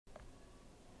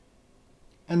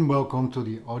and welcome to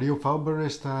the Audiophile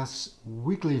Baristas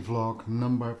weekly vlog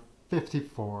number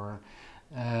 54.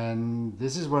 And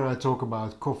this is where I talk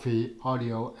about coffee,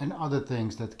 audio and other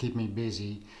things that keep me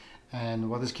busy. And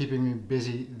what is keeping me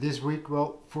busy this week?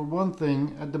 Well, for one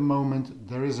thing, at the moment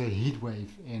there is a heat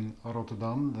wave in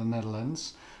Rotterdam, the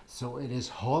Netherlands. So it is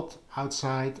hot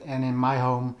outside, and in my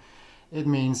home it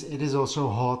means it is also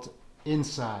hot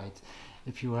inside.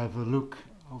 If you have a look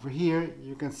over here,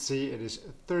 you can see it is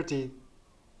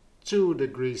 32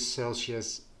 degrees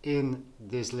Celsius in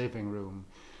this living room.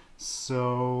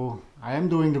 So I am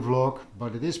doing the vlog,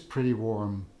 but it is pretty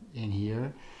warm in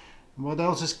here. What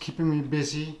else is keeping me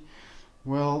busy?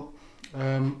 Well,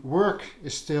 work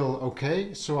is still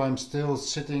okay, so I'm still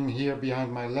sitting here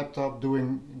behind my laptop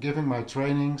giving my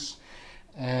trainings.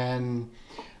 And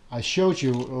I showed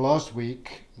you last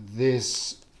week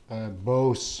this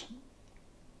Bose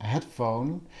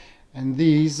headphone, and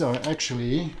these are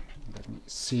actually, let me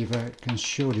see if I can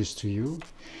show this to you.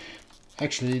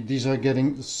 Actually, these are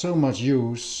getting so much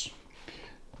use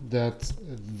that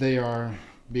they are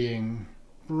being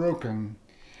broken,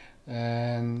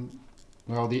 and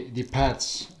well, the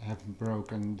pads have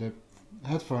broken. The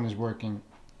headphone is working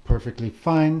perfectly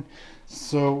fine.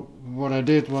 So what I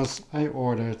did was I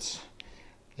ordered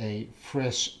a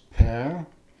fresh pair,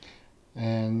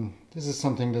 and this is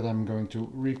something that I'm going to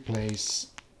replace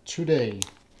today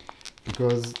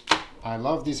because I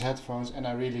love these headphones and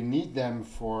I really need them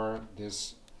for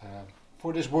this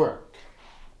work.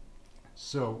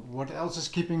 So what else is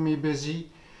keeping me busy?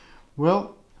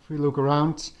 Well, if we look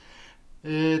around,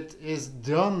 it is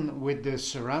done with the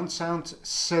surround sound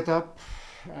setup.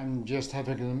 I'm just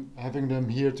having them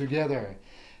here together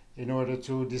in order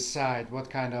to decide what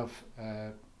kind of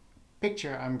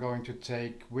picture I'm going to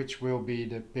take, which will be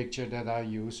the picture that I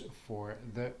use for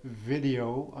the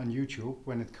video on YouTube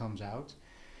when it comes out.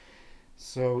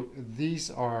 So these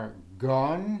are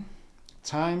gone.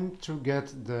 Time to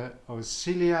get the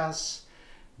Oscillas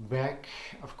back.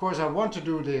 Of course, I want to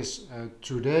do this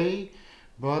today,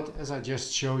 but as I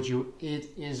just showed you,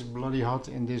 it is bloody hot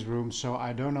in this room, so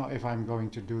I don't know if I'm going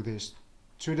to do this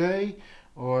today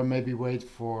or maybe wait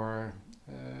for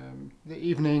the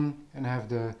evening and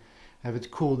have it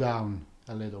cool down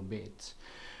a little bit.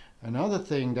 Another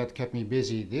thing that kept me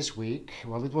busy this week,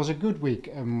 well, it was a good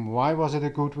week. And why was it a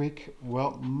good week?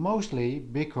 Well, mostly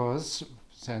because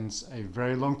since a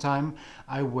very long time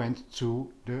I went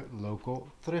to the local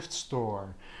thrift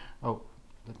store. Oh,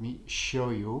 let me show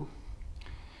you.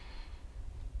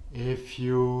 If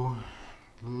you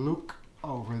look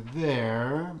over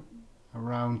there,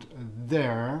 around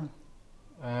there,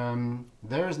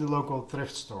 there is the local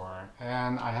thrift store,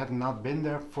 and I had not been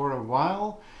there for a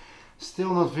while.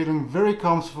 Still not feeling very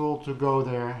comfortable to go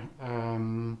there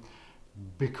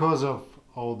because of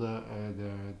all the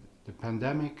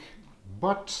pandemic,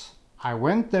 but I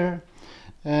went there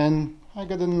and I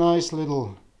got a nice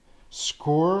little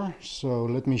score. So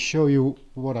let me show you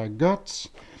what I got.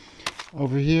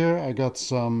 Over here I got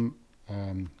some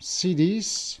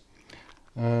CDs,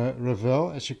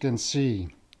 Ravel, as you can see,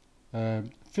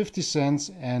 50 cents,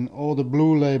 and all the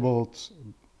blue labeled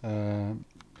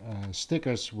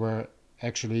stickers were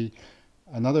actually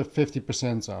another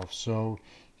 50% off. So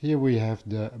here we have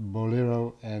the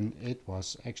Bolero, and it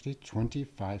was actually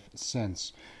 25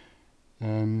 cents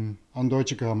on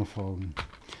Deutsche Grammophon.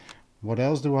 What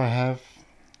else do I have?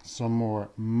 Some more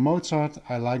Mozart.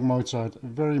 I like Mozart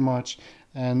very much,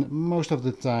 and most of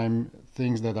the time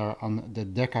things that are on the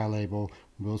Decca label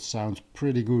will sound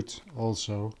pretty good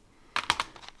also.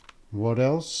 What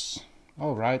else?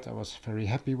 All right, I was very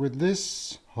happy with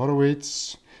this.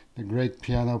 Horowitz, the great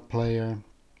piano player.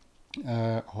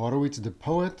 Horowitz the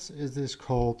Poet is this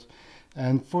called,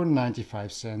 and for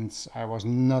 95 cents I was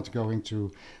not going to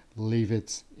leave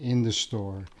it in the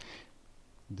store.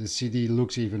 The CD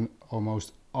looks even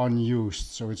almost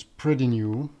unused, so it's pretty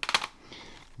new.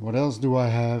 What else do I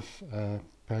have?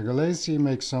 Pergolesi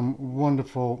makes some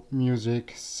wonderful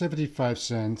music, 75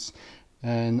 cents,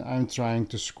 and I'm trying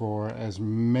to score as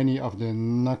many of the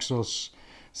Naxos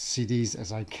CDs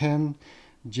as I can,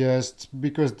 just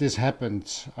because this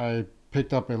happened. I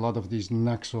picked up a lot of these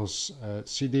Naxos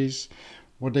CDs.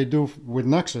 What they do with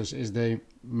Naxos is they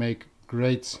make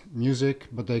great music,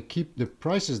 but they keep the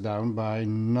prices down by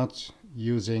not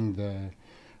using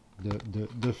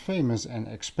the famous and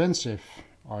expensive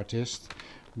artists,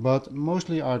 but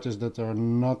mostly artists that are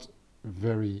not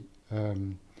very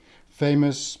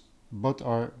famous but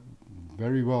are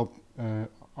very well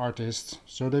artists,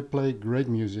 so they play great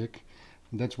music.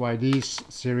 That's why these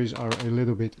series are a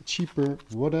little bit cheaper.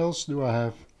 What else do I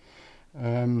have?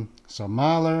 Some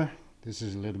Mahler, This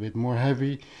is a little bit more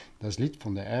heavy. Das Lied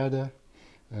von der Erde.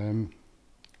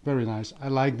 Very nice. I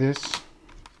like this.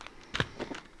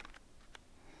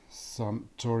 Some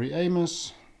Tori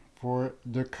Amos for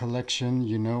the collection.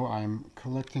 You know I'm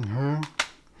collecting her.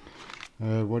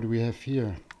 What do we have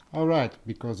here? Alright,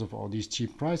 because of all these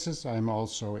cheap prices, I'm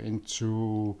also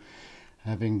into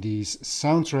having these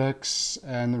soundtracks,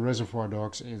 and Reservoir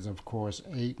Dogs is of course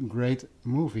a great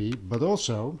movie, but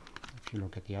also, if you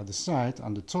look at the other side,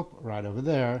 on the top right over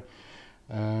there,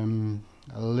 a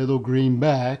little green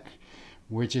bag,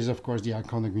 which is of course the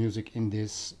iconic music in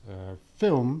this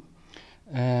film,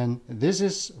 and this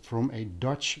is from a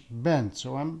Dutch band,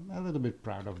 so I'm a little bit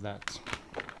proud of that.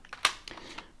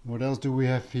 What else do we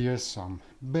have here? Some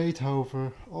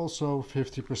Beethoven, also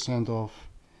 50% off.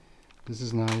 This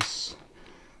is nice.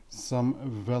 Some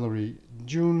Valerie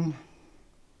June,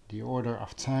 The Order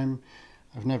of Time.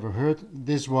 I've never heard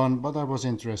this one, but I was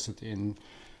interested in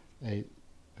a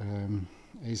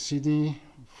CD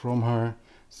from her,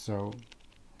 so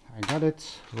I got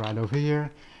it right over here.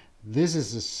 This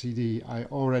is a CD I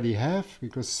already have,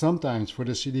 because sometimes for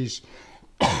the CDs,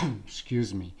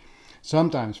 excuse me,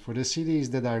 sometimes for the CDs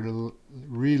that I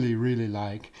really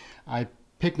like, I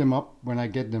pick them up when I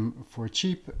get them for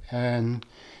cheap, and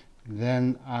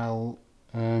then I'll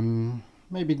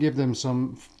maybe give them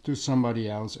some to somebody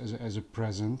else as a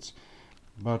present.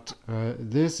 But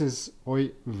this is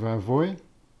Oi Vavoy.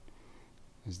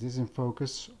 Is this in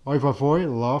focus? Oi Vavoy,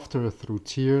 Laughter Through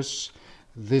Tears.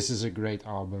 This is a great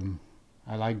album.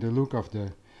 I like the look of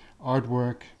the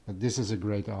artwork, but this is a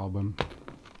great album.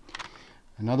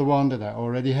 Another one that I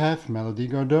already have, Melody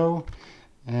Gardot,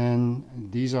 and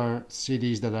these are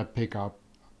CDs that I pick up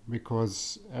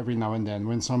because every now and then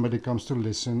when somebody comes to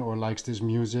listen or likes this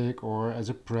music or as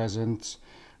a present,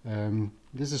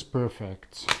 this is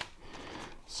perfect.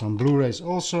 Some Blu-rays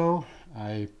also.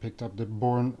 I picked up the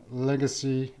Bourne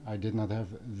Legacy. I did not have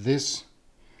this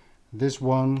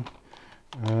one.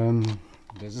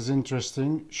 This is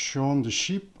interesting. Shaun the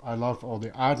Sheep. I love all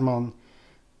the Aardman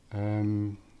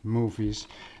movies.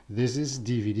 This is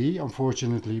DVD,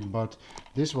 unfortunately, but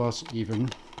this was even,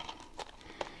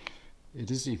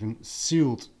 it is even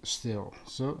sealed still,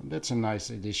 so that's a nice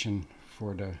addition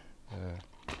for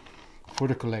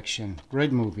the collection.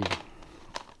 Great movie.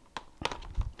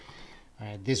 I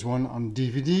had this one on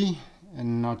DVD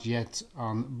and not yet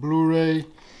on Blu-ray.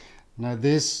 Now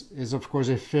this is of course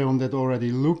a film that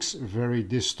already looks very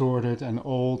distorted and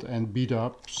old and beat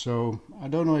up, so I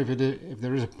don't know if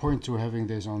there is a point to having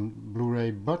this on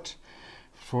Blu-ray, but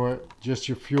for just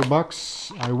a few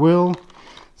bucks I will.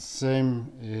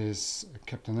 Same is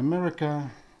Captain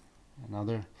America,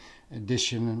 another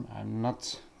edition. I'm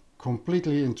not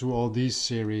completely into all these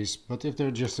series, but if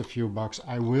they're just a few bucks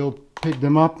I will pick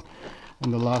them up.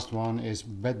 And the last one is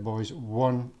Bad Boys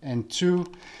 1 and 2.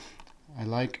 I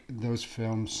like those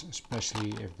films,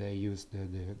 especially if they use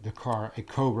the car, a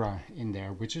Cobra, in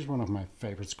there, which is one of my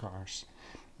favorite cars.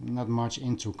 Not much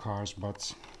into cars,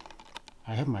 but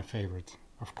I have my favorite,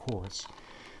 of course.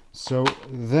 So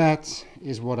that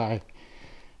is what I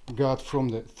got from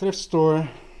the thrift store,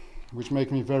 which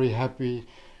makes me very happy.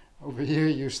 Over here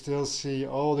you still see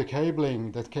all the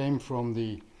cabling that came from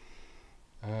the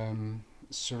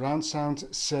surround sound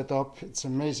setup. It's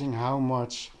amazing how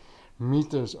much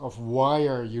meters of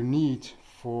wire you need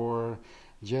for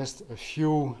just a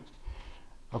few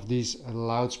of these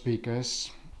loudspeakers.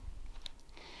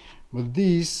 But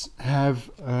these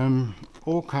have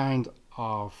all kind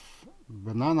of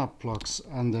banana plugs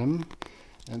on them,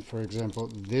 and for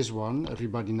example this one,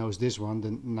 everybody knows this one, the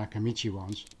Nakamichi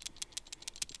ones,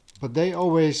 but they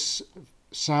always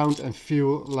sound and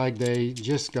feel like they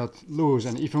just got loose,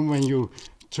 and even when you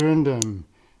turn them,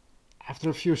 after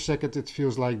a few seconds it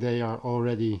feels like they are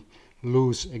already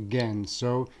loose again.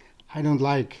 So I don't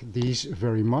like these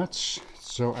very much,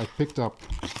 so I picked up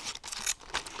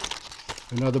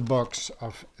another box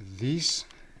of these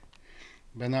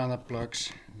banana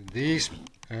plugs. These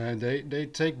they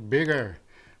take bigger,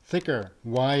 thicker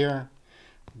wire.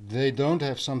 They don't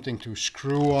have something to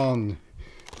screw on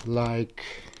like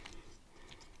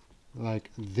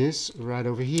this right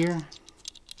over here,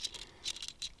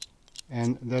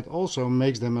 and that also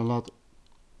makes them a lot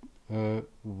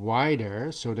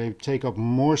wider, so they take up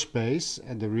more space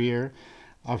at the rear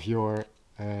of your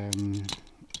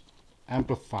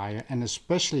amplifier, and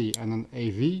especially on an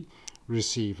AV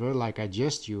receiver like I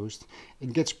just used,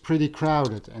 it gets pretty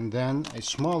crowded, and then a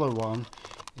smaller one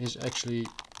is actually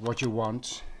what you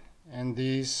want. And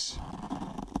these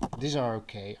are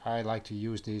okay. I like to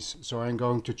use these, so I'm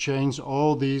going to change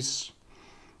all these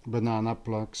banana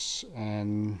plugs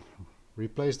and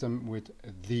replace them with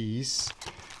these.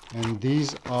 And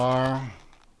these are,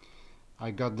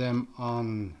 I got them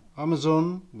on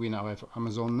Amazon. We now have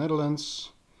Amazon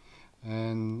Netherlands,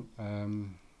 and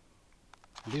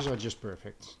these are just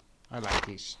perfect. I like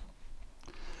these.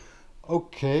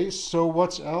 Okay, so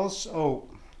what else? Oh,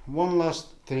 one last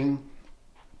thing.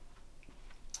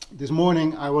 This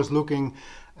morning I was looking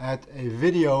at a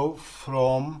video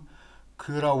from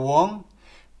Kura.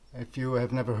 If you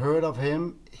have never heard of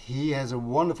him, he has a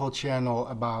wonderful channel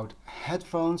about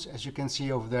headphones, as you can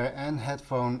see over there, and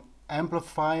headphone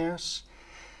amplifiers.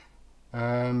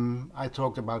 I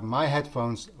talked about my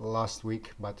headphones last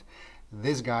week, but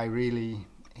this guy really,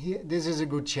 this is a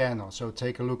good channel, so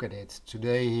take a look at it.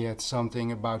 Today he had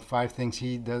something about 5 things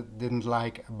he didn't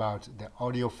like about the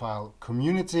audiophile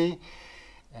community,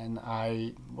 and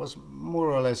I was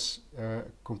more or less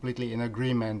completely in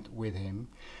agreement with him.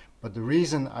 But the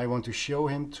reason I want to show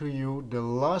him to you the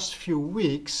last few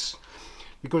weeks,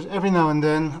 because every now and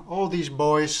then all these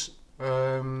boys,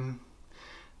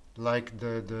 like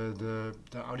the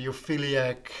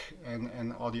audiophiliac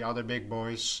and all the other big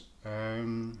boys,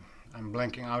 I'm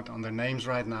blanking out on their names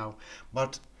right now,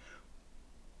 but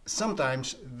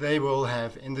sometimes they will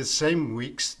have in the same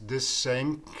weeks the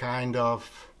same kind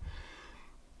of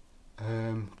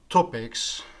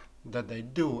topics that they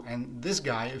do. And this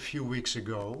guy a few weeks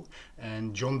ago,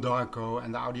 and John Darko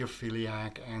and the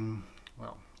audiophiliac, and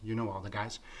well, you know all the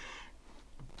guys,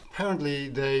 apparently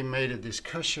they made a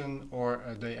discussion,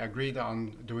 or they agreed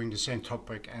on doing the same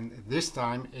topic, and this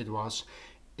time it was,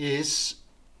 is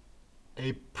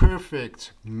a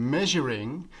perfect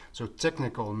measuring, so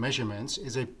technical measurements,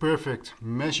 is a perfect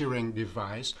measuring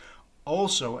device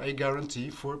also a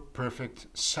guarantee for perfect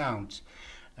sound?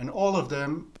 And all of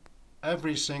them,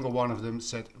 every single one of them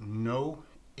said, no,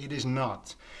 it is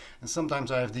not. And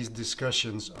sometimes I have these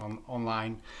discussions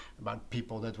online about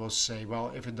people that will say,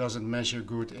 well, if it doesn't measure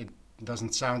good, it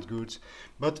doesn't sound good.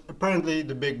 But apparently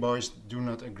the big boys do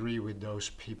not agree with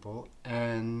those people.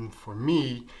 And for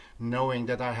me, knowing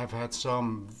that I have had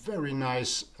some very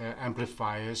nice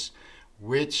amplifiers,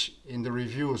 which in the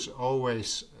reviews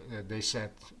always they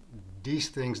said these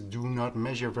things do not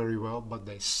measure very well, but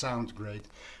they sound great.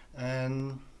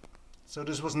 And so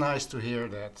this was nice to hear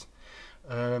that.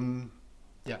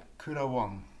 Yeah, Kura.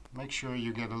 Make sure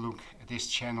you get a look at this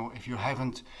channel if you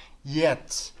haven't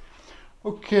yet.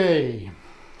 Okay,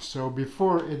 so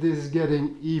before it is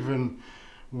getting even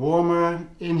warmer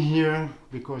in here,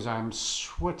 because I'm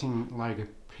sweating like a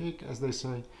pig, as they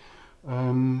say,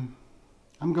 I'm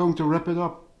going to wrap it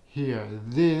up here.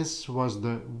 This was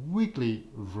the weekly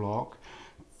vlog.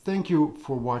 Thank you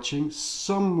for watching.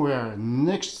 Somewhere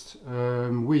next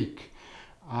week,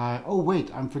 oh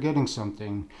wait, I'm forgetting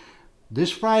something. This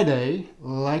Friday,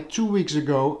 like 2 weeks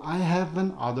ago, I have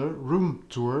another room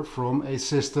tour from a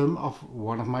system of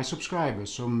one of my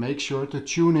subscribers. So make sure to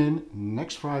tune in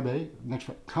next Friday,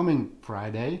 coming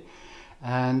Friday,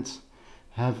 and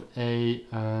have a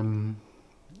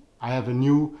I have a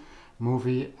new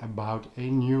movie about a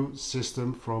new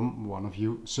system from one of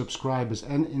you subscribers,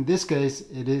 and in this case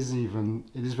it is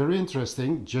very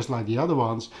interesting, just like the other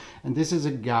ones. And this is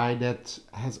a guy that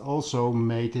has also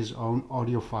made his own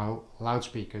audiophile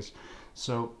loudspeakers,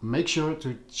 so make sure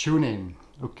to tune in.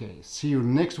 Okay, see you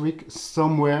next week,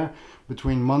 somewhere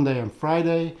between Monday and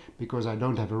Friday, because I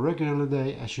don't have a regular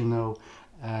day, as you know.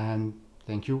 And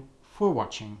thank you for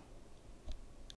watching.